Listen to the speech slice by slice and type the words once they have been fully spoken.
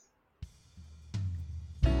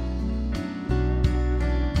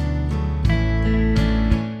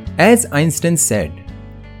As Einstein said,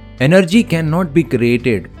 energy cannot be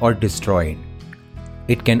created or destroyed.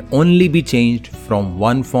 It can only be changed from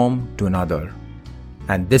one form to another.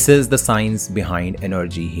 And this is the science behind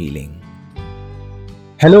energy healing.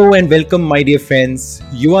 Hello and welcome, my dear friends.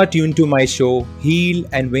 You are tuned to my show, Heal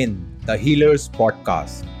and Win, the Healers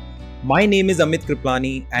Podcast. My name is Amit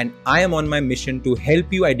Kriplani, and I am on my mission to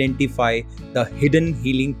help you identify the hidden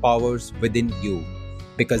healing powers within you.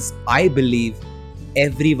 Because I believe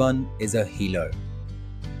everyone is a healer.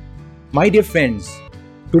 My dear friends,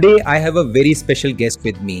 today I have a very special guest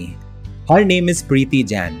with me. Her name is Preeti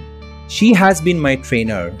Jain. She has been my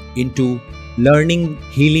trainer into learning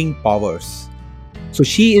healing powers. So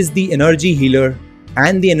she is the energy healer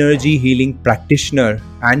and the energy healing practitioner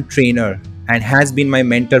and trainer and has been my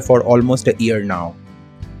mentor for almost a year now.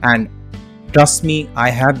 And trust me, I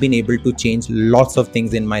have been able to change lots of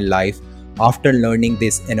things in my life after learning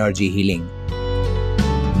this energy healing.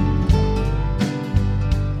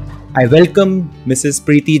 I welcome Mrs.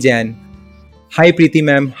 Preeti Jain. Hi Preeti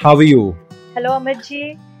ma'am, how are you? Hello,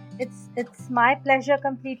 Amitji. It's my pleasure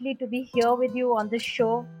completely to be here with you on this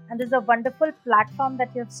show, and this is a wonderful platform that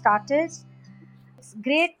you have started. It's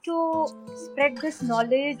great to spread this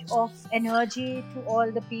knowledge of energy to all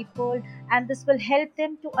the people, and this will help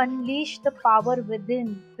them to unleash the power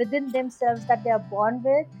within themselves that they are born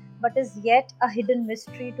with, but is yet a hidden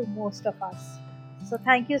mystery to most of us. So,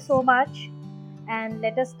 thank you so much, and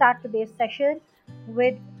let us start today's session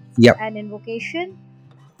with Yep. an invocation.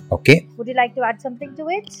 Okay. Would you like to add something to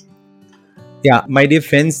it? Yeah, my dear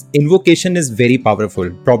friends, invocation is very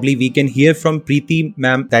powerful. Probably we can hear from Preeti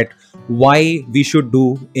ma'am that why we should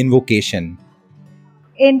do invocation.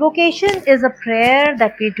 Invocation is a prayer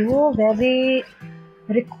that we do where we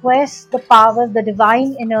request the powers, the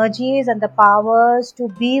divine energies, and the powers to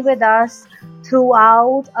be with us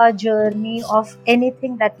throughout our journey of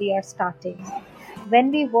anything that we are starting.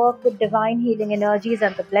 When we work with divine healing energies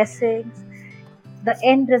and the blessings, the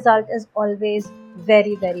end result is always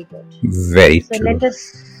very, very good. Very So true. let us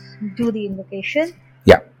do the invocation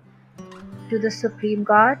Yeah. to the Supreme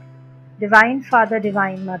God, Divine Father,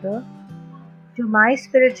 Divine Mother, to my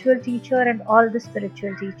spiritual teacher and all the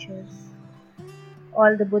spiritual teachers,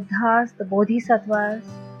 all the Buddhas, the Bodhisattvas,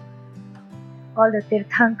 all the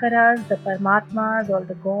Tirthankaras, the Paramatmas, all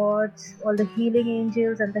the gods, all the healing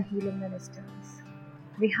angels and the healing ministers.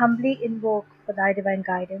 We humbly invoke for thy divine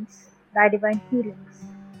guidance, thy divine healings,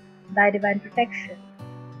 thy divine protection,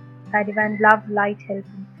 thy divine love, light, help,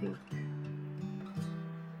 and faith.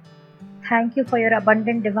 Thank you for your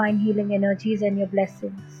abundant divine healing energies and your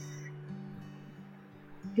blessings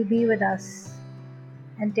to be with us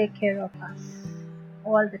and take care of us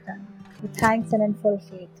all the time with thanks and in full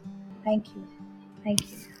faith. Thank you. Thank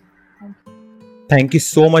you. Thank you. Thank you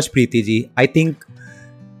so much, Preeti ji. I think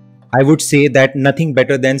I would say that nothing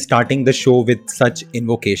better than starting the show with such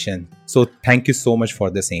invocation. So thank you so much for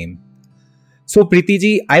the same. So Preeti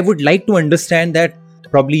ji, I would like to understand that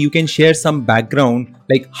probably you can share some background,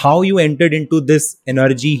 like how you entered into this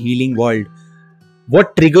energy healing world.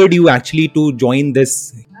 What triggered you actually to join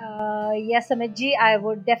this? Yes, Amitji, I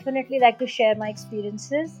would definitely like to share my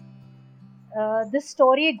experiences. This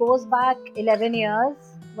story goes back 11 years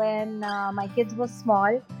when my kids were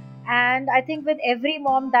small. And I think with every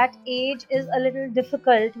mom, that age is a little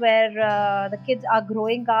difficult where the kids are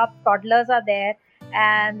growing up, toddlers are there,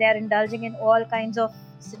 and they're indulging in all kinds of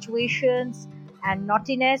situations and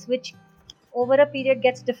naughtiness, which over a period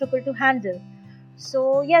gets difficult to handle.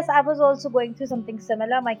 So, yes, I was also going through something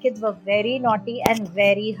similar. My kids were very naughty and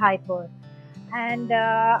very hyper, and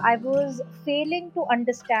I was failing to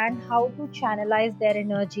understand how to channelize their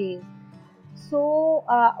energies. So,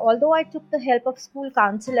 although I took the help of school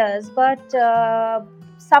counselors, but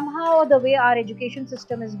somehow the way our education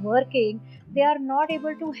system is working, they are not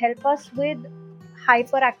able to help us with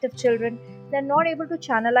hyperactive children. They're not able to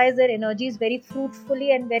channelize their energies very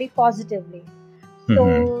fruitfully and very positively. Mm-hmm.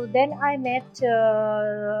 So then I met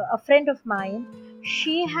a friend of mine.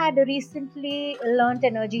 She had recently learned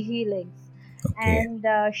energy healings, Okay.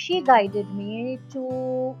 and she guided me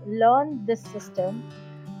to learn this system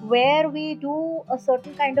where we do a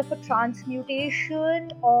certain kind of a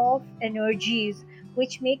transmutation of energies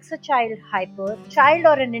which makes a child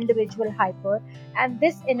or an individual hyper, and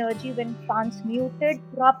this energy when transmuted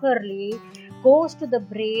properly goes to the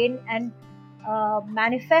brain and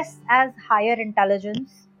manifests as higher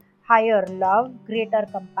intelligence, higher love, greater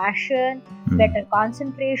compassion, Mm. better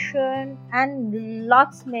concentration, and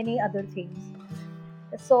lots many other things.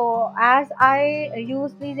 So as I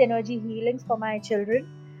use these energy healings for my children,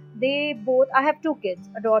 I have two kids,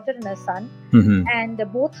 a daughter and a son, Mm-hmm. and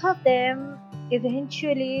both of them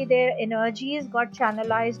eventually their energies got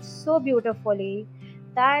channelized so beautifully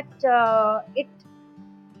that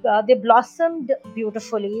they blossomed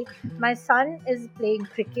beautifully. My son is playing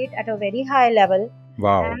cricket at a very high level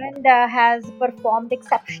Wow. and has performed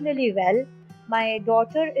exceptionally well. My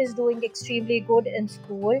daughter is doing extremely good in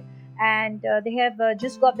school, and they have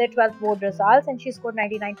just got their 12th board results, and she scored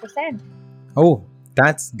 99%. Oh,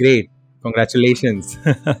 that's great. Congratulations.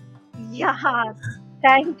 Yeah,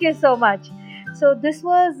 thank you so much. So this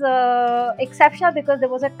was exceptional because there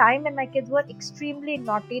was a time when my kids were extremely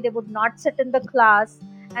naughty. They would not sit in the class,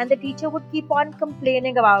 and the teacher would keep on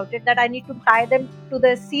complaining about it that I need to tie them to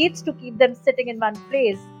the seats to keep them sitting in one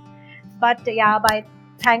place. But yeah, by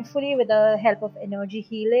thankfully with the help of energy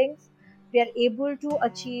healings, we are able to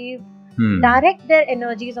achieve Hmm. direct their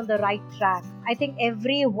energies on the right track. I think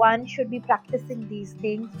everyone should be practicing these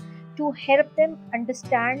things to help them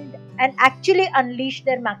understand and actually unleash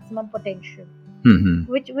their maximum potential, Hmm.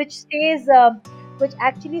 which stays which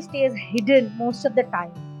actually stays hidden most of the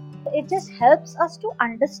time. It just helps us to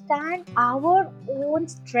understand our own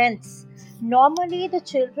strengths. Normally the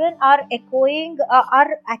children are echoing are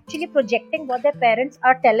actually projecting what their parents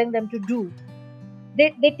are telling them to do.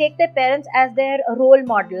 They take their parents as their role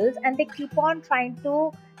models and they keep on trying to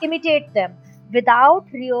imitate them without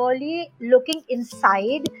really looking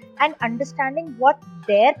inside and understanding what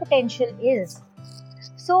their potential is.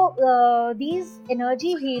 So these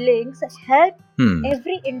energy healings help Hmm.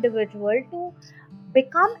 every individual to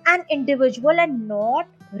become an individual and not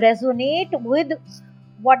resonate with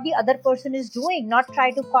what the other person is doing, not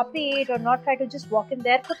try to copy it or not try to just walk in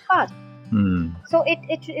their footpath. Hmm. So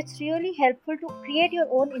it's really helpful to create your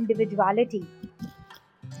own individuality.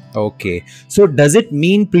 Okay. So does it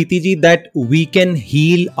mean, Preeti ji, that we can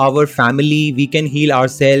heal our family, we can heal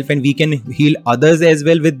ourselves, and we can heal others as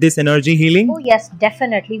well with this energy Oh healing? yes,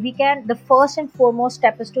 definitely we can. The first and foremost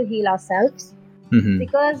step is to heal ourselves, Hmm.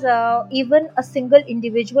 because even a single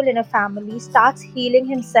individual in a family starts healing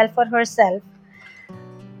himself or herself.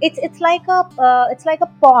 It's like a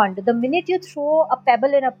pond. The minute you throw a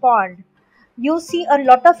pebble in a pond, you see a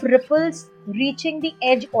lot of ripples reaching the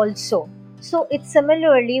edge also. So it's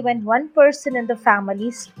similarly when one person in the family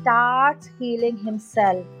starts healing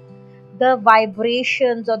himself, the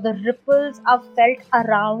vibrations or the ripples are felt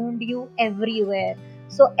around you everywhere.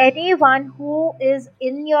 So anyone who is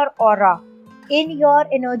in your aura, in your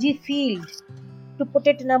energy field, to put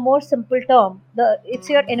it in a more simple term, it's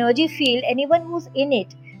your energy field. Anyone who's in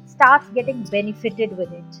it starts getting benefited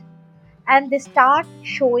with it, and they start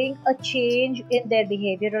showing a change in their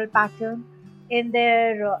behavioral pattern, in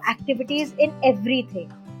their activities, in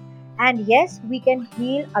everything. And yes, we can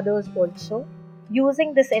heal others also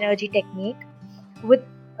using this energy technique with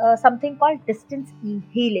something called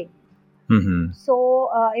healing. Hmm. So,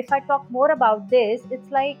 if I talk more about this, it's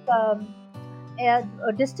like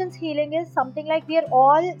distance healing is something like we are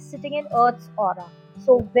all sitting in Earth's aura.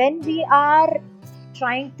 So, when we are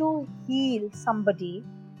trying to heal somebody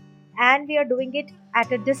and we are doing it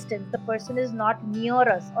at a distance, the person is not near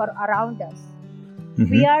us or around us.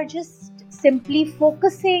 We Hmm. are just simply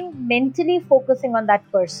focusing, mentally focusing on that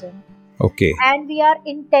person, Okay. and we are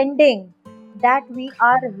intending that we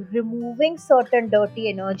are removing certain dirty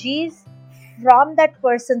energies from that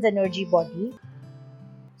person's energy body.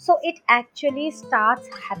 So it actually starts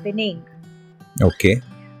happening. Okay.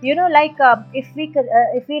 Like if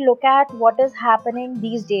we look at what is happening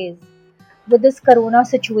these days with this corona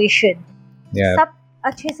situation, Yeah. सब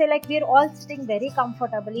अच्छे से, like we're all sitting very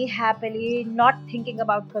comfortably, happily, not thinking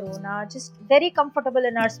about corona, just very comfortable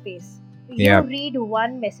in our space. You Yeah. read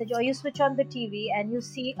one message or you switch on the TV and you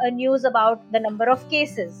see a news about the number of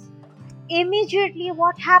cases. Immediately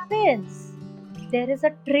what happens? There is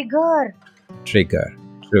a trigger. Trigger.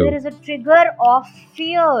 There True. is a trigger of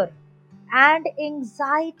fear and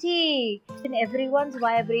anxiety, and everyone's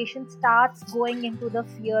vibration starts going into the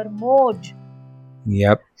fear mode.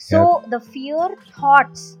 Yep. Yep. So the fear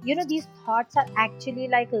thoughts, these thoughts are actually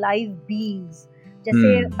like live beings.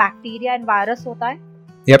 जैसे Hmm. Bacteria and virus होता है,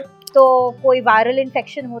 Yep. तो कोई viral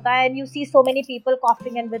infection होता है, and you see so many people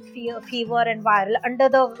coughing and with fever and viral under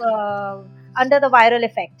the viral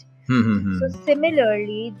effect. So Hmm.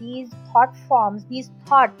 similarly, these thought forms, these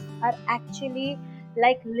thoughts are actually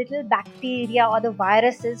like little bacteria or the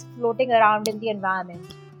viruses floating around in the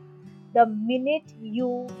environment. The minute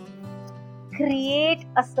you create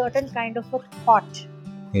a certain kind of a thought,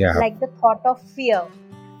 Yeah. like the thought of fear,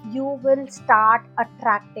 you will start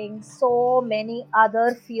attracting so many other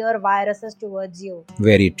fear viruses towards you.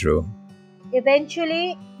 Very true.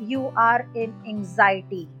 Eventually, you are in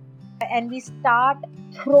anxiety, and we start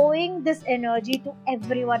throwing this energy to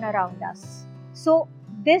everyone around us. So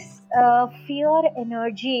this fear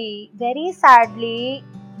energy, very sadly,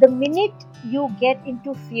 the minute you get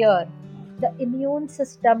into fear, the immune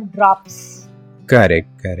system drops, Correct,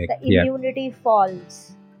 correct. the Yeah. immunity falls,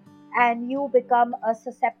 and you become a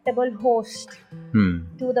susceptible host Hmm.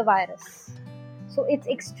 to the virus. So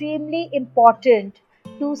it's extremely important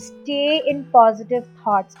to stay in positive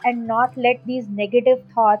thoughts and not let these negative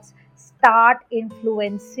thoughts start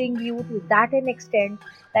influencing you to that an extent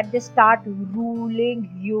that they start ruling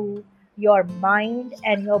you, your mind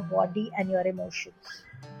and your body and your emotions.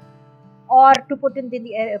 Or to put it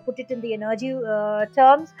in the energy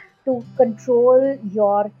terms, to control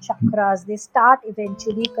your chakras, they start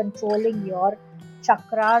eventually controlling your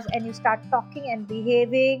chakras, and you start talking and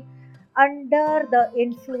behaving under the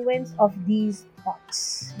influence of these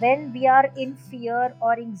thoughts. When we are in fear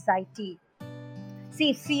or anxiety,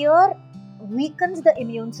 see, fear weakens the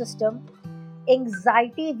immune system,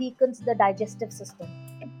 anxiety weakens the digestive system,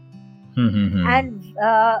 Hmm. Hmm. Hmm. and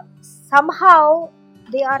somehow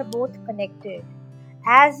they are both connected.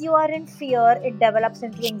 As you are in fear, it develops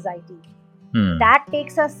into anxiety, Hmm. that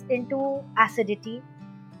takes us into acidity.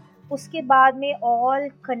 उसके बाद में all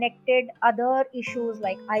connected other issues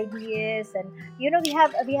like IBS, and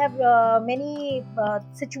we have many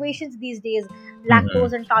situations these days, Hmm. Hmm.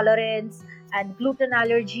 lactose intolerance and gluten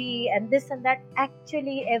allergy and this and that.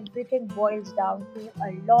 Actually everything boils down to a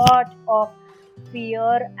lot of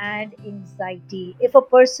fear and anxiety. If a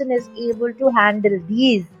person is able to handle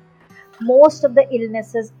these, most of the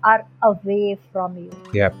illnesses are away from you.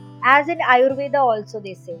 Yep. As in Ayurveda also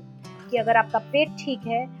they say कि अगर आपका पेट ठीक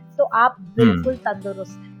है तो आप Hmm. बिल्कुल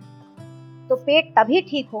तंदुरुस्त हैं। तो पेट तभी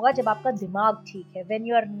ठीक होगा जब आपका दिमाग ठीक है, when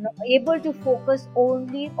you are able to focus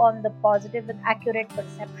only on the positive with accurate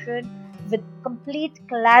perception, with complete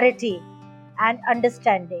clarity and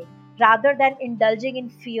understanding, rather than indulging in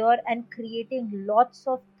fear and creating lots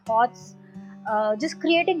of thoughts, just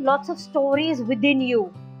creating lots of stories within you,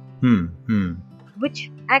 Hmm. Hmm. which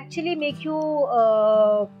actually make you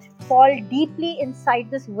fall deeply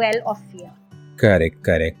inside this well of fear. Correct,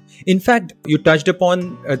 correct. In fact, you touched upon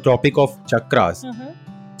a topic of chakras. Mm-hmm.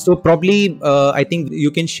 So probably, I think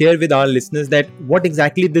you can share with our listeners that what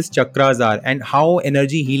exactly these chakras are and how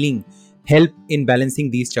energy healing help in balancing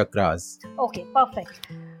these chakras. Okay, perfect.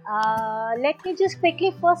 Let me just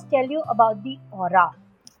quickly first tell you about the aura.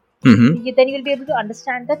 Mm-hmm. Then you will be able to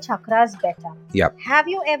understand the chakras better. Yep.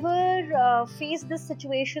 Have you ever faced this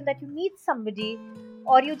situation that you meet somebody,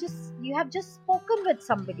 or you have just spoken with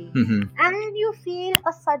somebody, Mm-hmm. and you feel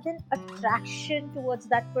a sudden attraction towards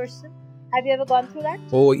that person? Have you ever gone through that?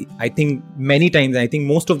 Oh, I think many times. I think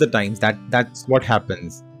most of the times that's what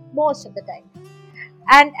happens. Most of the time.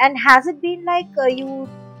 And has it been like you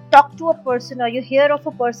talk to a person or you hear of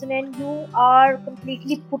a person and you are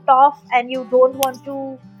completely put off and you don't want to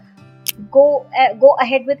go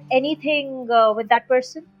ahead with anything with that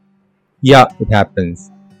person? Yeah, it happens.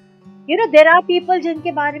 There are people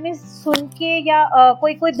जिनके बारे में सुन के या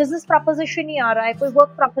कोई कोई business proposition ही आ रहा है, कोई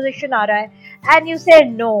work proposition आ रहा है, and you say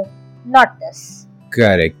no, not this.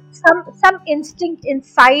 Correct. Some instinct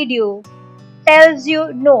inside you tells you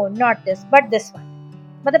no, not this, but this one.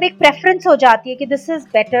 मतलब एक preference हो जाती है कि this is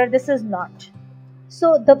better, this is not. So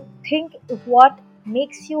the thing, what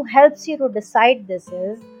helps you to decide this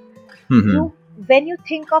is, Mm-hmm. you when you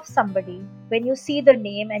think of somebody, when you see the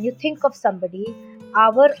name and you think of somebody,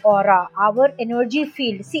 our aura, our energy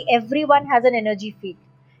field, see, everyone has an energy field,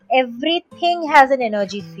 everything has an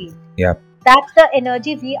energy field. Yeah. That's the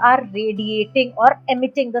energy we are radiating or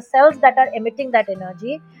emitting. The cells that are emitting that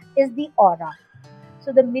energy is the aura.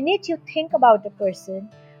 So the minute you think about a person,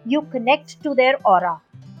 you connect to their aura.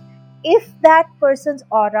 If that person's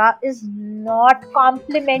aura is not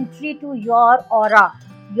complementary to your aura,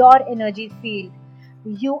 your energy field,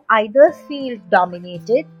 you either feel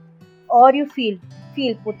dominated, or you feel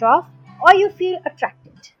put off, or you feel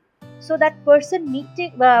attracted. So that person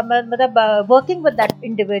working with that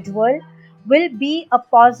individual will be a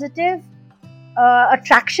positive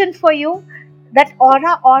attraction for you. That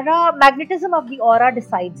aura magnetism of the aura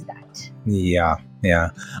decides that. Yeah, yeah.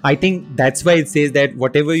 I think that's why it says that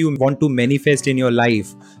whatever you want to manifest in your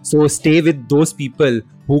life, so stay with those people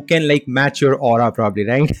who can like match your aura, probably,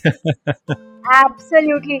 right?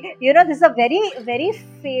 Absolutely. This is a very, very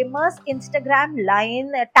famous Instagram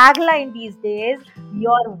line, tagline these days.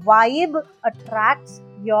 Your vibe attracts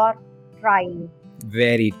your tribe.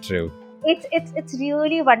 Very true. It's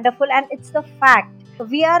really wonderful, and it's the fact.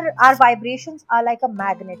 Our vibrations are like a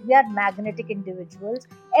magnet. We are magnetic individuals.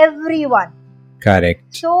 Everyone.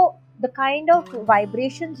 Correct. So the kind of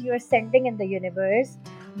vibrations you're sending in the universe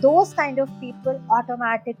those kind of people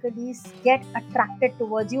automatically get attracted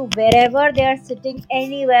towards you wherever they are sitting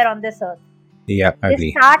anywhere on this earth. Yeah, They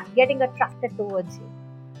agree. start getting attracted towards you.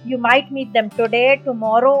 You might meet them today,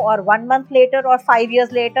 tomorrow, or 1 month later, or 5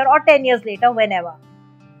 years later, or 10 years later, whenever.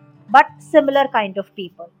 But similar kind of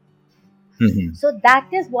people. Hmm. So that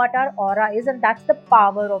is what our aura is, and that's the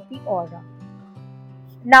power of the aura.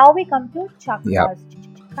 Now we come to Yeah. chakras.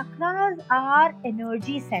 Chakras are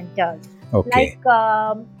energy centers. Okay. Like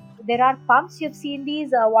there are pumps. You've seen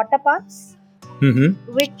these water pumps, Hmm.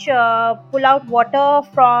 which pull out water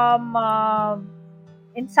from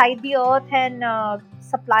inside the earth and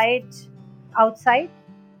supply it outside.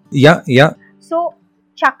 Yeah, yeah. So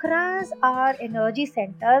chakras are energy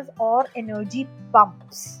centers or energy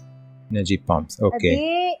pumps. Energy pumps. Okay.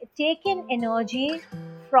 They take in energy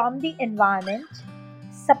from the environment,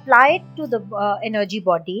 supply it to the energy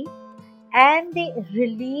body, and they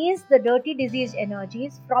release the dirty disease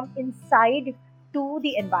energies from inside to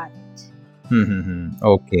the environment.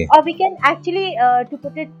 Okay. Or we can actually, to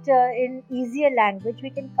put it in easier language, we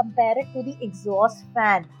can compare it to the exhaust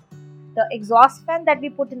fan. The exhaust fan that we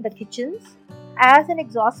put in the kitchens, as an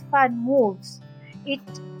exhaust fan moves, it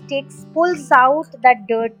pulls out that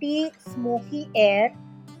dirty, smoky air,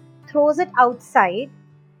 throws it outside,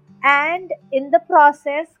 and in the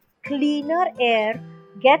process, cleaner air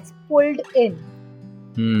gets pulled in.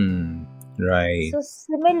 Hmm. Right. So,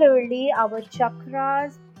 similarly, our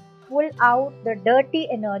chakras pull out the dirty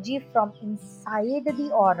energy from inside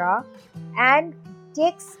the aura and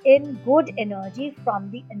takes in good energy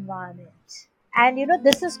from the environment. And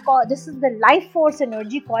this is the life force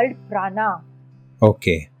energy called prana.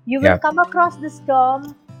 Okay. You will Yeah. come across this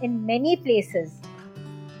term in many places.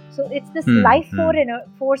 So it's this Hmm.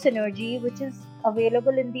 force energy which is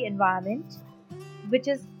available in the environment, which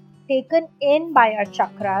is taken in by our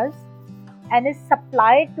chakras and is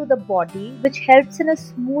supplied to the body, which helps in a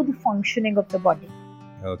smooth functioning of the body.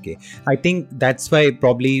 Okay. I think that's why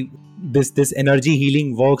probably this energy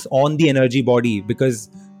healing works on the energy body, because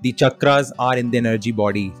the chakras are in the energy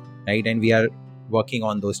body, right? And we are working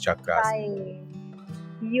on those chakras. Right.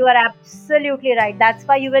 You are absolutely right. That's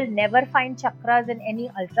why you will never find chakras in any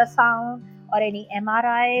ultrasound or any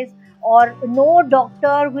MRIs, or no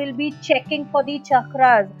doctor will be checking for the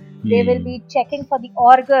chakras. They will Hmm. be checking for the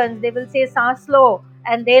organs. They will say "Saans lo,"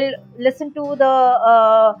 and they'll listen to the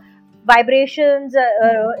vibrations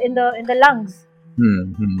in the lungs. Hmm.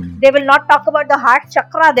 They will not talk about the heart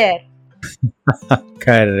chakra there. So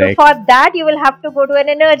Correct. for that, you will have to go to an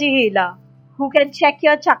energy healer who can check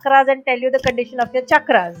your chakras and tell you the condition of your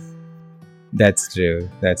chakras. That's true.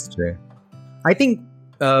 That's true. I think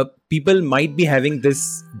people might be having this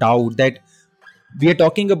doubt that we are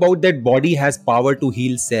talking about that body has power to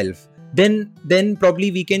heal self. Then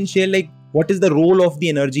probably we can share like what is the role of the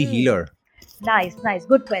energy Hmm. healer? Nice, nice,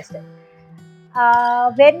 good question.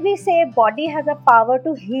 When we say body has a power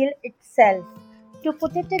to heal itself, to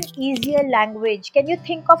put it in easier language, can you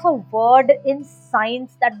think of a word in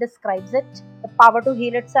science that describes it? The power to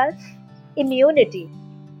heal itself? Immunity.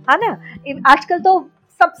 है ना? आजकल तो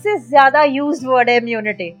सबसे ज़्यादा used word है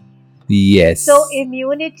immunity. So Yes.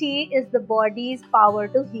 immunity is the body's power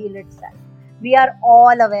to heal itself. We are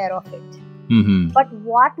all aware of it. Mm-hmm. But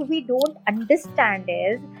what we don't understand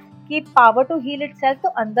is कि power to heal itself तो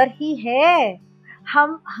अंदर ही है. हम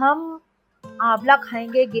आंवला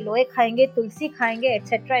खाएंगे, गिलोय खाएंगे, तुलसी खाएंगे,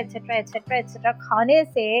 एटसेट्रा एटसेट्रा एटसेट्रा एटसेट्रा खाने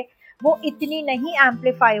से वो इतनी नहीं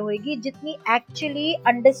एम्पलीफाई होगी जितनी actually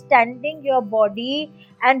understanding your body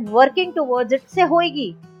and working towards it से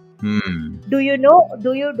होगी. Do you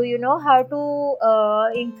know how to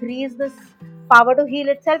increase this power to heal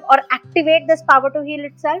itself or activate this power to heal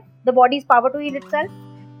itself, the body's power to heal itself?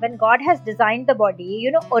 When God has designed the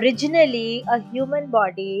body, originally a human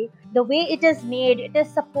body, the way it is made, it is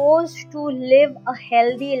supposed to live a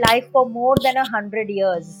healthy life for more than 100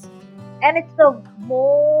 years. And it's the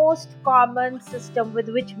most common system with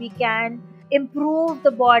which we can improve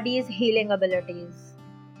the body's healing abilities.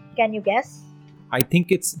 Can you guess? I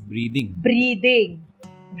think it's breathing. Breathing.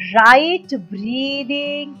 Right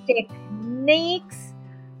breathing techniques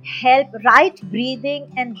help, right breathing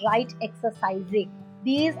and right exercising.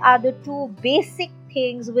 These are the two basic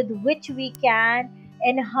things with which we can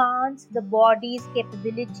enhance the body's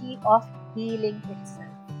capability of healing itself.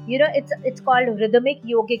 It's called rhythmic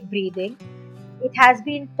yogic breathing. It has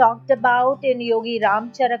been talked about in Yogi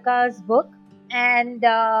Ram Charaka's book, and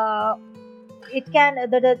the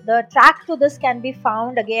track to this can be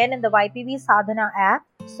found again in the YPV Sadhana app.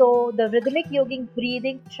 So the rhythmic yogic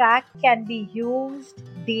breathing track can be used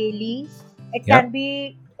daily. It Yeah. can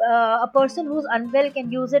be a person who's unwell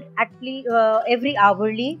can use it at least every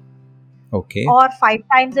hourly, Okay. or 5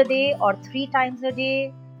 times a day, or 3 times a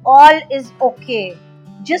day. All is okay.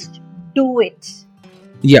 Just do it.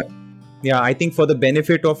 Yeah. Yeah, I think for the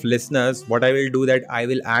benefit of listeners, what I will do that I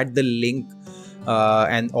will add the link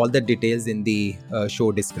and all the details in the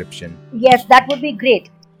show description. Yes, that would be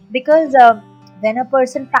great, because when a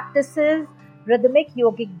person practices rhythmic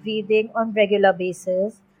yogic breathing on regular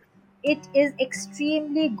basis, it is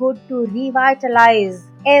extremely good to revitalize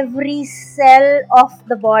every cell of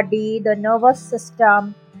the body, the nervous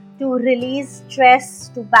system, to release stress,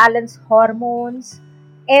 to balance hormones,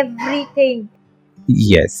 everything.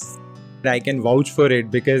 Yes. I can vouch for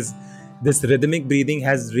it because this rhythmic breathing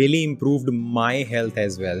has really improved my health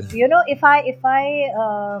as well. If I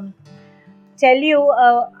tell you,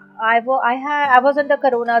 I was under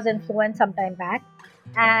corona's influence some time back,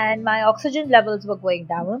 and my oxygen levels were going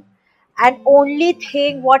down, and only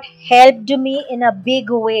thing what helped me in a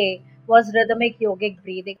big way was rhythmic yogic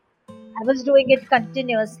breathing. I was doing it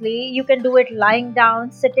continuously. You can do it lying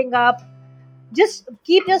down, sitting up. Just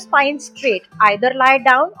keep your spine straight, either lie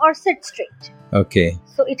down or sit straight. Okay.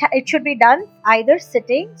 So it should be done either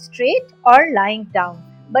sitting straight or lying down,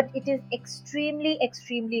 but it is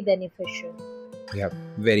extremely beneficial. Yeah,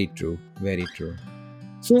 very true. Very true.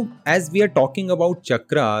 So, as we are talking about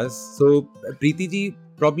chakras, so Preeti ji,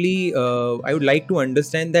 probably I would like to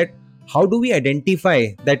understand that how do we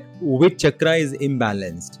identify that which chakra is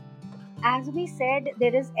imbalanced? As we said,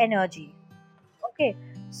 there is energy. Okay,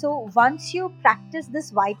 so once you practice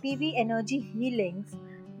this YPV energy healings,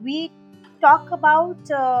 we talk about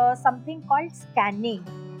something called scanning,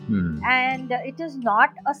 Hmm. and it is not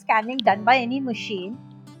a scanning done by any machine.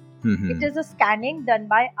 It Hmm. is a scanning done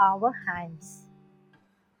by our hands.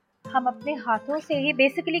 हम अपने हाथों से ही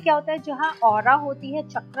basically क्या होता है, जहाँ aura होती है,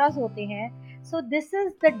 चक्रास होते हैं, so this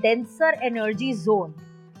is the denser energy zone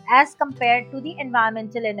as compared to the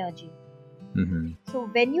environmental energy. Hmm. So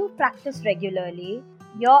when you practice regularly,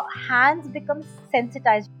 your hands become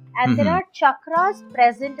sensitized, and there Hmm. are chakras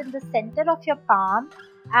present in the center of your palm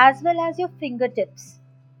as well as your fingertips.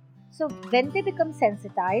 So when they become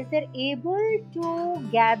sensitized, they're able to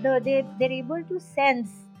gather, they're able to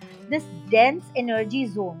sense this dense energy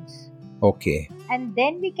zones, Okay. and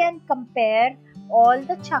then we can compare all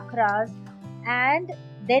the chakras, and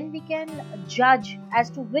then we can judge as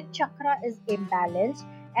to which chakra is imbalanced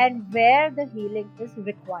and where the healing is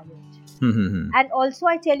required. Hmm. And also,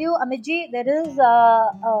 I tell you, Amitji, there is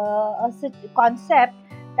concept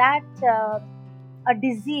that a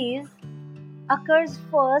disease occurs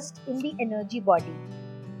first in the energy body,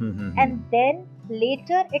 Hmm. and then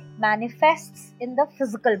later it manifests in the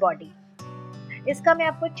physical body. इसका मैं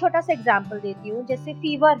आपको एक छोटा सा example देती हूँ, जैसे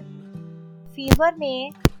fever. Fever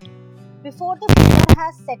में before the fever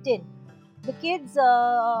has set in, the kids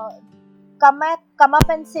come up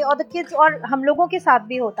and say, or the kids, और हम लोगों के साथ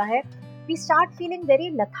भी होता है, we start feeling very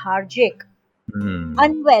lethargic, Hmm.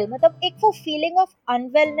 unwell, मतलब एक वो feeling of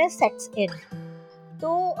unwellness sets in.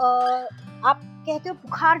 तो आप कहते हो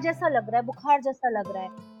बुखार जैसा लग रहा है, बुखार जैसा लग रहा है,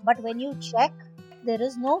 but when you check, there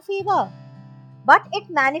is no fever, but it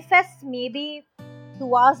manifests maybe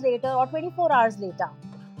 2 hours later or 24 hours later.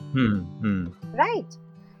 Hmm. Right.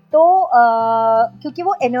 तो क्योंकि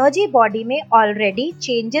वो एनर्जी बॉडी में ऑलरेडी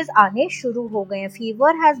चेंजेस आने शुरू हो गए हैं.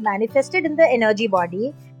 Fever has manifested in the energy body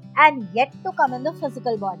and yet to come in the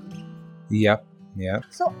physical body. Yeah. Yeah.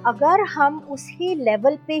 So अगर हम उसी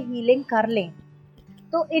लेवल पे हीलिंग कर लें,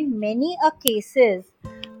 तो in many a cases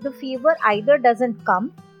the fever either doesn't come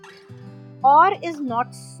or is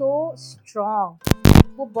not so strong.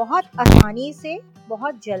 वो बहुत आसानी से,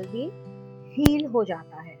 बहुत जल्दी हील हो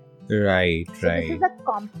जाता है. Right. So this Right. is a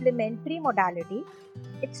complementary modality.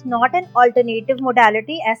 It's not an alternative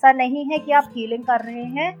modality. ऐसा नहीं है कि आप healing कर रहे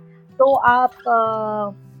हैं तो आप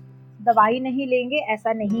दवाई नहीं लेंगे,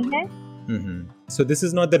 ऐसा नहीं है. Hmm. So this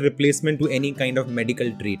is not the replacement to any kind of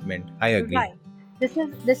medical treatment. I agree. Right.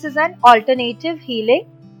 This is an alternative healing.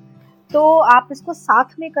 तो आप इसको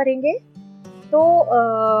साथ में करेंगे तो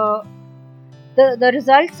the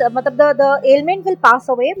results, मतलब the ailment will pass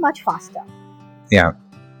away much faster. Yeah.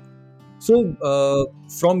 So,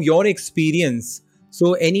 from your experience, so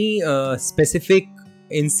any specific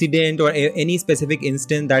incident or any specific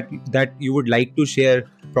instance that you would like to share?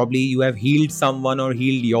 Probably you have healed someone or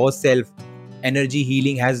healed yourself. Energy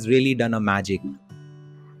healing has really done a magic.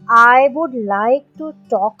 I would like to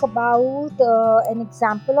talk about an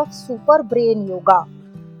example of super brain yoga.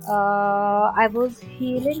 I was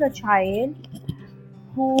healing a child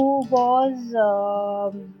who was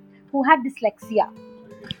who had dyslexia.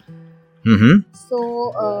 Mm-hmm.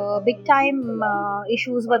 So big time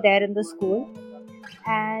issues were there in the school,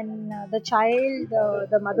 and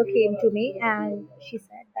the mother came to me and she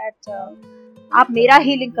said that आप मेरा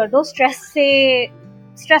healing कर दो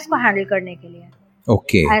stress को handle करने के लिए.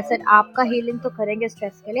 Okay. I said आपका healing तो करेंगे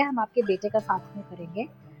स्ट्रेस के लिए, हम आपके बेटे का साथ में करेंगे,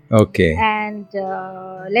 Okay. and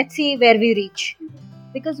let's see where we reach,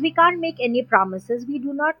 because we can't make any promises. We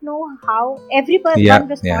do not know how Yeah. one Yeah.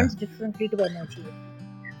 responds differently to energy.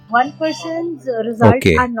 One person's results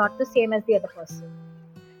Okay. are not the same as the other person.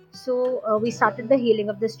 So we started the healing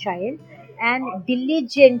of this child, and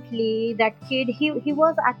diligently that kid, he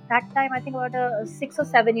was at that time I think about 6 or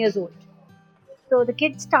 7 years old. So the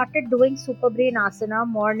kid started doing super brain asana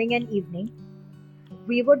morning and evening.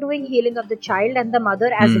 We were doing healing of the child and the mother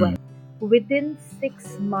as well. Within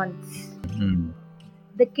 6 months, Hmm.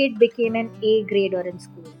 the kid became an A grader in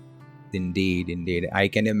school. Indeed, indeed. I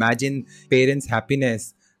can imagine parents' happiness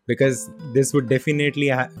because this would definitely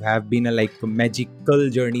have been a like a magical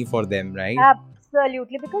journey for them, right?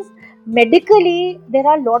 Absolutely, because medically there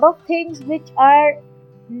are a lot of things which are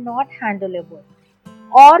not handleable,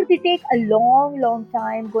 or they take a long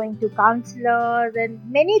time going to counselors and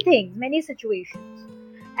many things, many situations.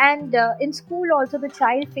 And in school also the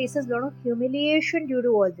child faces a lot of humiliation due to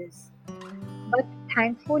all this. But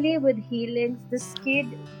thankfully with healings, this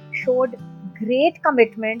kid showed great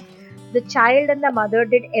commitment. The child and the mother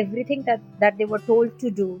did everything that they were told to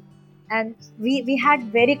do, and we had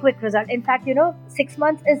very quick result. In fact, 6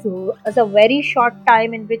 months is a very short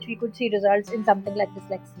time in which we could see results in something like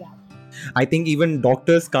dyslexia. I think even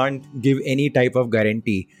doctors can't give any type of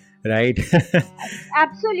guarantee, right?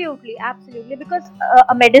 Absolutely, because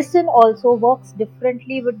a medicine also works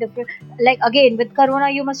differently with different. Like again, with corona,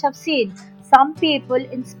 you must have seen some people,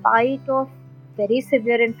 in spite of very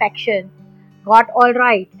severe infection, got all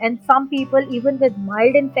right, and some people, even with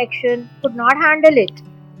mild infection, could not handle it.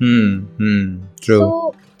 True.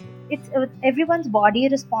 So it's everyone's body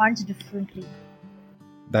responds differently.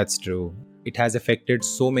 That's true. It has affected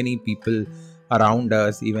so many people around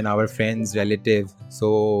us, even our friends, relatives.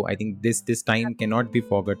 So I think this time cannot be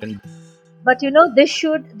forgotten. But this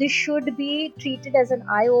should be treated as an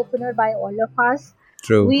eye opener by all of us.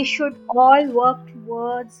 True. We should all work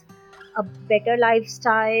towards a better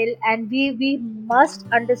lifestyle, and we must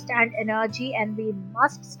understand energy, and we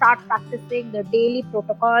must start practicing the daily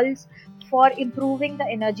protocols for improving the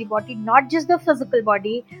energy body, not just the physical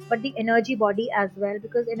body but the energy body as well,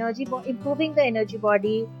 because improving the energy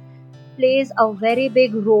body plays a very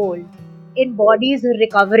big role in body's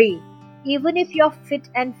recovery. Even if you're fit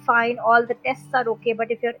and fine, all the tests are okay,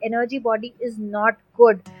 but if your energy body is not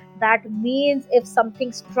good, that means if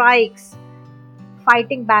something strikes,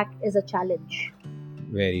 fighting back is a challenge.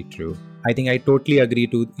 Very true. I think I totally agree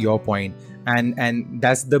to your point, and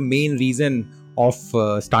that's the main reason of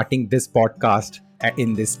starting this podcast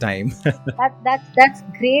in this time. That's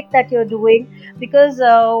great that you're doing, because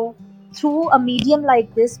through a medium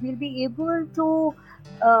like this, we'll be able to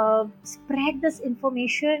spread this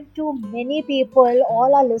information to many people,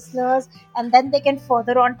 all our listeners, and then they can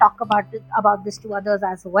further on talk about this to others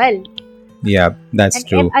as well. Yeah, that's And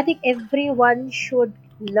true. I think everyone should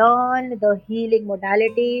learn the healing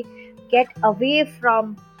modality, get away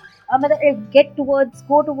from,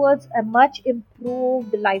 go towards a much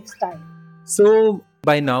improved lifestyle. So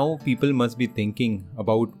by now, people must be thinking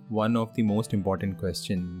about one of the most important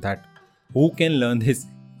questions, that who can learn this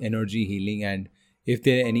energy healing, and if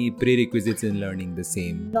there are any prerequisites in learning the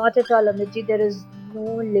same. Not at all, Amitji. There is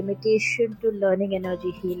no limitation to learning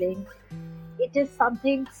energy healing. It is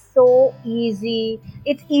something so easy.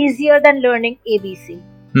 It's easier than learning ABC.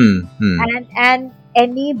 Hmm. And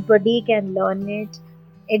anybody can learn it.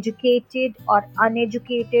 Educated or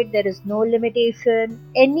uneducated, there is no limitation.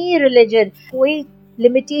 Any religion, कोई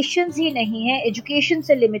limitations ही नहीं है. Education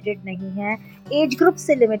से limited नहीं है. Age group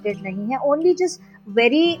से limited नहीं है. Only just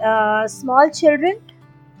very small children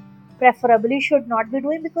preferably should not be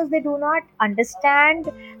doing, because they do not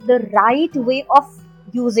understand the right way of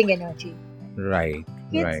using energy. Right.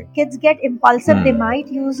 kids Right. kids get impulsive. They Hmm. might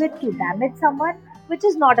use it to damage someone, which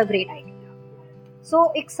is not a great idea. So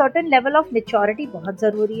एक certain level of maturity बहुत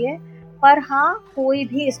ज़रूरी है. पर हाँ, कोई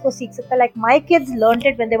भी इसको सीख सकता है. Like my kids learned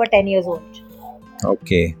it when they were 10 years old.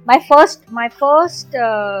 Okay. My first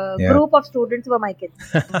Yeah. group of students were my kids.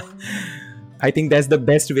 I think that's the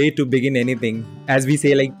best way to begin anything. As we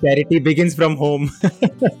say, like charity begins from home.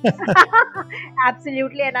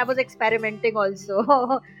 Absolutely, and I was experimenting also.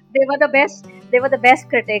 They were the best. They were the best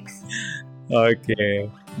critics.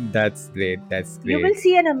 Okay. That's great. That's You will great.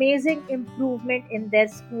 see an amazing improvement in their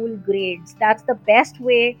school grades. That's the best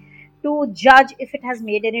way to judge if it has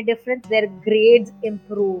made any difference. Their grades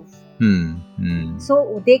improve.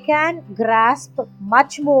 So they can grasp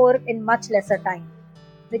much more in much lesser time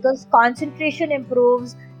because concentration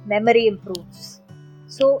improves, memory improves.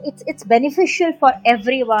 So it's beneficial for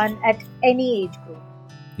everyone at any age group.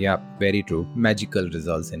 Yeah, very true. Magical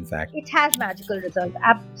results, in fact. It has magical results,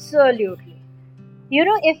 absolutely.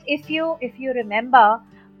 If you remember,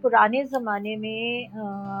 पुराने ज़माने में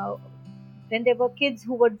when there were kids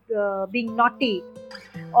who were being naughty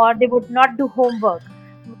or they would not do homework,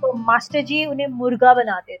 तो master जी उन्हें मुर्गा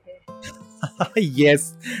बनाते थे.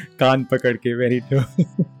 Yes, कान पकड़ के, very true.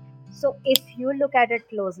 So if you look at it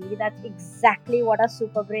closely, that's exactly what a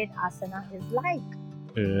super brain asana is like.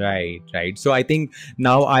 Right. So I think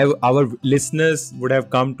now our listeners would have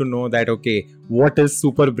come to know that, okay, what is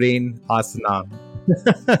super brain asana?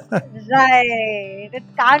 Right.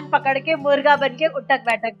 कान पकड़ के मुर्गा बन के उठक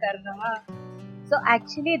बैठक करना. So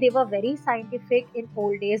actually they were very scientific in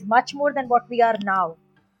old days, much more than what we are now.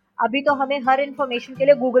 अभी तो हमें हर information के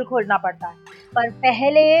लिए Google खोलना पड़ता है. पर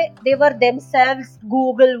पहले they were themselves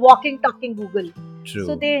Google, walking, talking Google. True.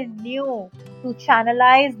 So they knew to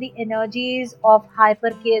channelize the energies of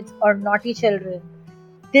hyper kids or naughty children.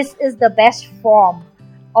 This is the best form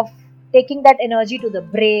of taking that energy to the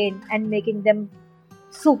brain and making them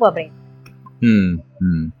super brain.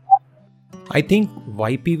 I think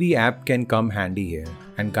YPV app can come handy here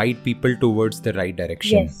and guide people towards the right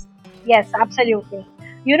direction. Yes, absolutely.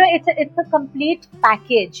 It's a complete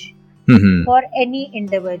package for any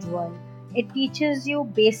individual. It teaches you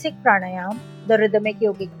basic pranayam, the rhythmic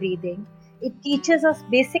yogic breathing. It teaches us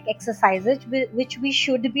basic exercises which we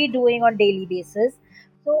should be doing on daily basis.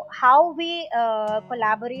 So how we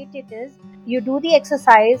collaborate it is, you do the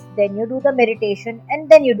exercise, then you do the meditation, and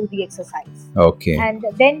then you do the exercise. Okay. And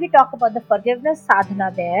then we talk about the forgiveness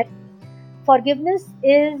sadhana there. Forgiveness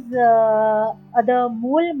is the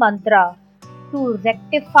mool mantra to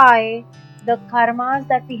rectify the karmas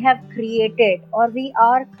that we have created or we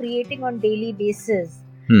are creating on daily basis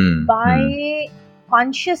by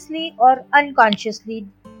consciously or unconsciously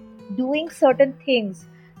doing certain things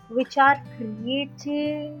which are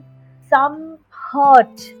creating some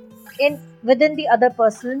hurt within the other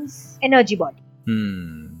person's energy body.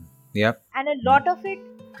 Yep. And a lot of it,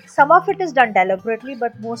 some of it is done deliberately,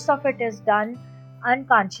 but most of it is done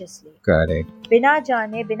unconsciously. Correct. बिना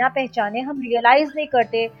जाने बिना पहचाने हम realize नहीं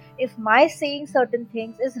करते if my saying certain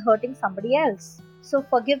things is hurting somebody else. So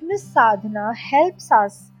forgiveness sadhana helps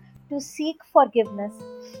us to seek forgiveness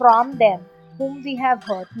from them whom we have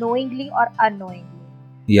hurt, knowingly or unknowingly.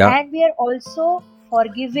 Yeah. And we are also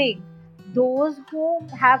forgiving those who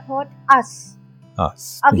have hurt us.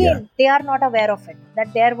 Again, they are not aware of it,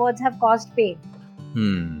 that their words have caused pain.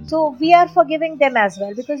 So we are forgiving them as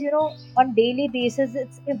well because on daily basis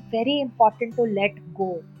it's very important to let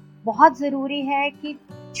go. बहुत ज़रूरी है कि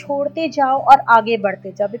छोड़ते जाओ और आगे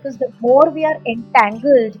बढ़ते जाओ because the more we are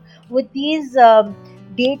entangled with these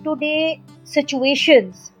day-to-day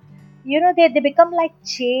situations, they become like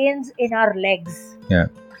chains in our legs. Yeah.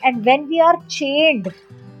 And when we are chained,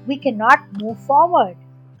 we cannot move forward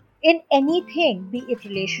in anything, be it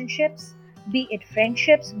relationships, be it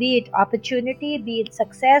friendships, be it opportunity, be it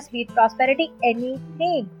success, be it prosperity,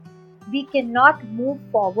 anything. We cannot move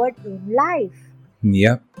forward in life.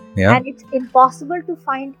 Yeah. And it's impossible to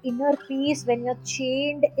find inner peace when you're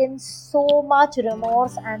chained in so much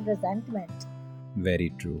remorse and resentment.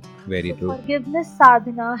 Very true. Very true. Forgiveness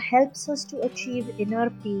sadhana helps us to achieve inner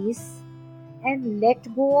peace and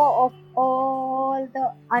let go of all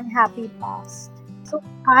the unhappy past. So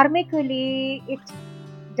karmically, it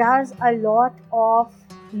does a lot of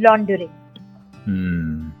laundering.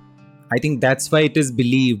 I think that's why it is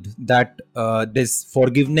believed that this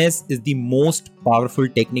forgiveness is the most powerful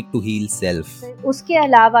technique to heal self. Uske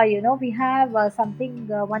alawa, we have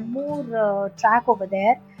one more track over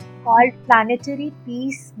there called Planetary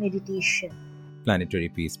Peace Meditation. Planetary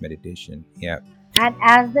Peace Meditation, yeah. And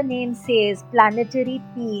as the name says, planetary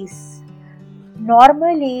peace.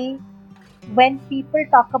 Normally, when people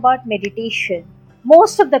talk about meditation,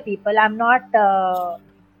 most of the people, I'm not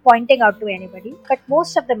pointing out to anybody, but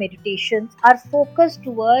most of the meditations are focused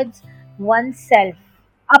towards oneself.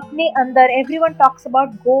 Apne andar, everyone talks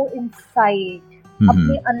about go inside.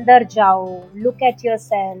 Apne andar jao, look at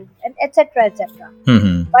yourself, and etc. etc.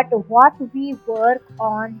 But what we work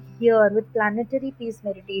on here with planetary peace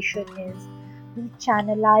meditation is we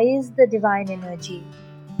channelize the divine energy.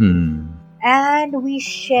 And we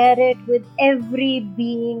share it with every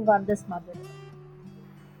being on this mother earth.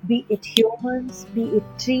 Be it humans, be it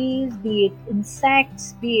trees, be it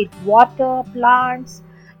insects, be it water, plants,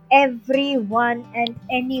 everyone and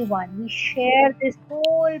anyone. We share this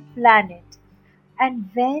whole planet. And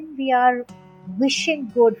when we are wishing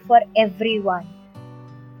good for everyone,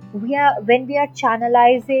 when we are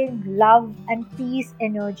channelizing love and peace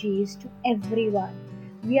energies to everyone,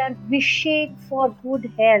 we are wishing for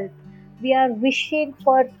good health, we are wishing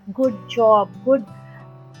for good job, good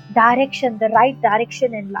direction, the right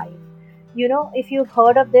direction in life. If you've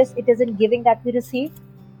heard of this, it isn't giving that we receive.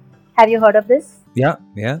 Have you heard of this? Yeah.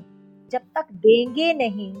 जब तक देंगे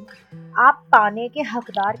नहीं, आप पाने के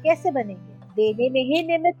हकदार कैसे बनेंगे? देने में ही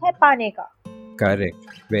निमित्त है पाने का. Correct.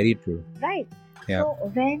 Very true. Right. Yeah. So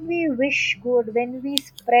when we wish good, when we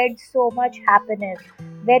spread so much happiness,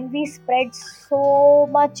 when we spread so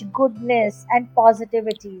much goodness and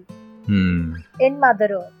positivity in Mother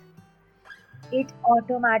Earth, it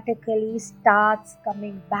automatically starts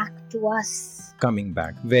coming back to us. Coming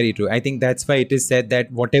back. Very true. I think that's why it is said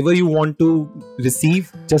that whatever you want to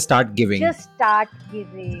receive, just start giving. Just start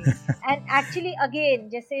giving. And actually again,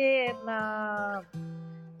 जैसे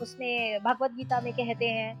उसमें भगवत गीता में कहते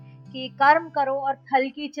हैं कि कर्म करो और फल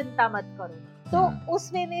की चिंता मत करो, तो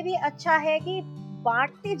उसमें में भी अच्छा है कि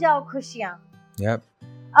बांटते जाओ खुशियाँ. Yep.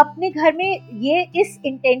 अपने घर में ये इस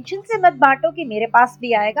इंटेंशन से मत बांटो कि मेरे पास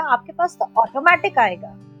भी आएगा, आपके पास तो ऑटोमेटिक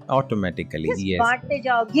आएगा. Automatically. Just yes. बांटते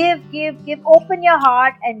जाओ. Give. Open your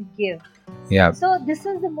heart and give. Yeah. So this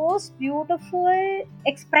is the most beautiful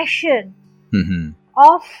expression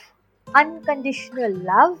of unconditional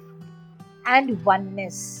love and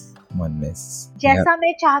oneness. जैसा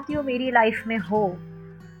मैं चाहती हूँ मेरी लाइफ में हो,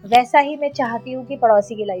 वैसा ही मैं चाहती हूँ कि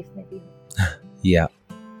पड़ोसी की लाइफ में भी हो. Yeah.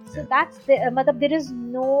 So that's मतलब there is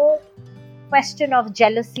no question of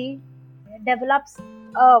jealousy. It develops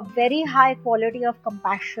a very high quality of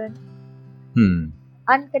compassion,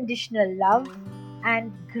 unconditional love,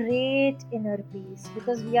 and great inner peace,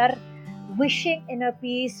 because we are wishing inner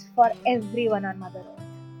peace for everyone on Mother Earth.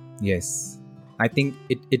 Yes. I think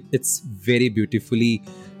it's very beautifully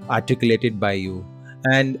articulated by you.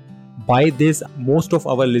 And by this, most of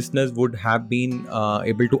our listeners would have been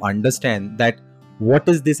able to understand that what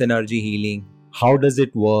is this energy healing, how does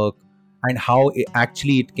it work, and how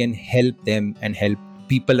it can help them and help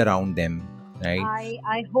people around them, right?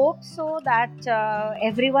 I hope so that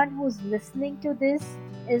everyone who's listening to this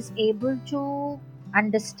is able to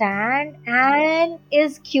understand and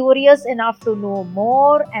is curious enough to know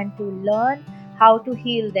more and to learn how to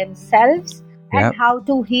heal themselves and how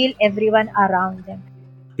to heal everyone around them.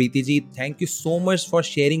 Preeti ji, thank you so much for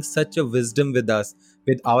sharing such a wisdom with us,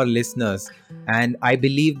 with our listeners. And I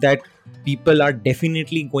believe that people are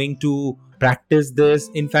definitely going to practice this.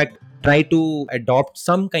 In fact, try to adopt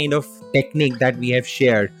some kind of technique that we have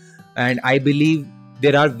shared. And I believe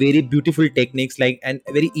there are very beautiful techniques and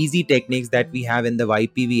very easy techniques that we have in the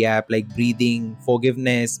YPV app, like breathing,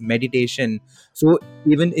 forgiveness, meditation. So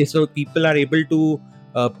even if people are able to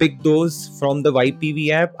pick those from the YPV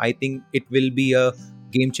app, I think it will be a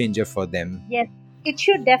game changer for them. Yes, it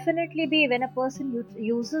should definitely be when a person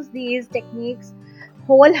uses these techniques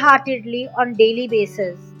wholeheartedly on daily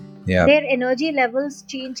basis. Yeah. Their energy levels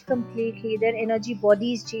change completely, their energy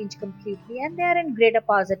bodies change completely, and they are in greater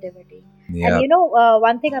positivity. Yeah. And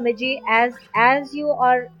one thing, Amiji, as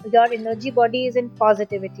your energy body is in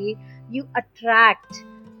positivity, you attract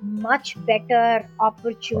much better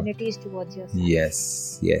opportunities towards yourself.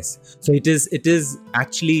 Yes. So it is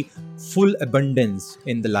actually full abundance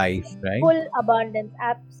in the life, right? Full abundance,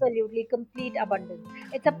 absolutely complete abundance.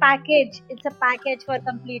 It's a package for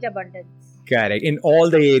complete abundance. Correct. In all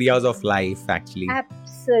the areas of life, actually.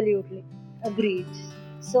 Absolutely. Agreed.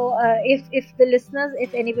 So if the listeners,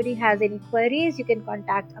 if anybody has any queries, you can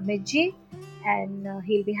contact Amit ji, and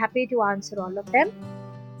he'll be happy to answer all of them.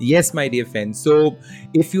 Yes, my dear friends. So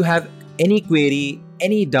if you have any query,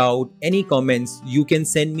 any doubt, any comments, you can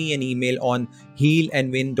send me an email on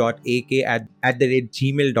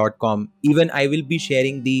healandwin.ak@gmail.com. Even I will be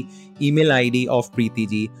sharing the email ID of Preeti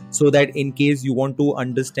ji, so that in case you want to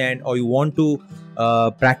understand or you want to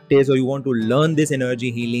practice or you want to learn this energy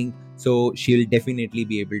healing, so she'll definitely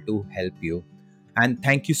be able to help you. And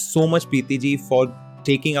thank you so much, Preeti ji, for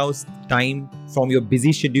taking out time from your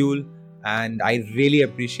busy schedule. And I really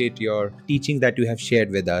appreciate your teaching that you have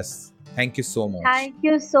shared with us. Thank you so much. Thank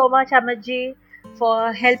you so much, Amit ji,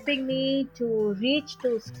 for helping me to reach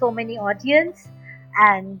to so many audience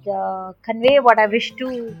and convey what I wish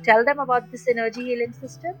to tell them about this energy healing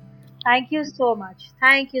system. Thank you so much.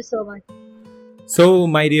 Thank you so much. So,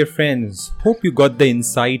 my dear friends, hope you got the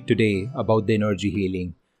insight today about the energy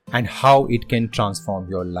healing and how it can transform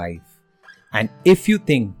your life. And if you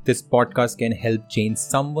think this podcast can help change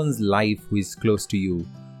someone's life who is close to you,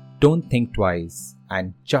 don't think twice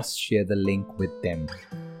and just share the link with them.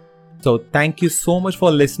 So thank you so much for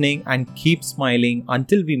listening and keep smiling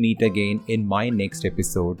until we meet again in my next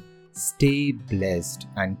episode. Stay blessed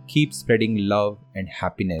and keep spreading love and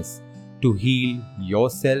happiness to heal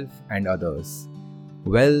yourself and others.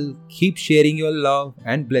 Well, keep sharing your love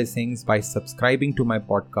and blessings by subscribing to my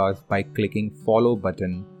podcast by clicking follow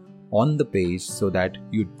button on the page so that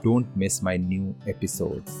you don't miss my new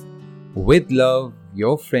episodes. With love,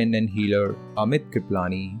 your friend and healer Amit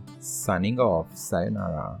Kriplani signing off.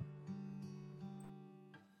 Sayonara.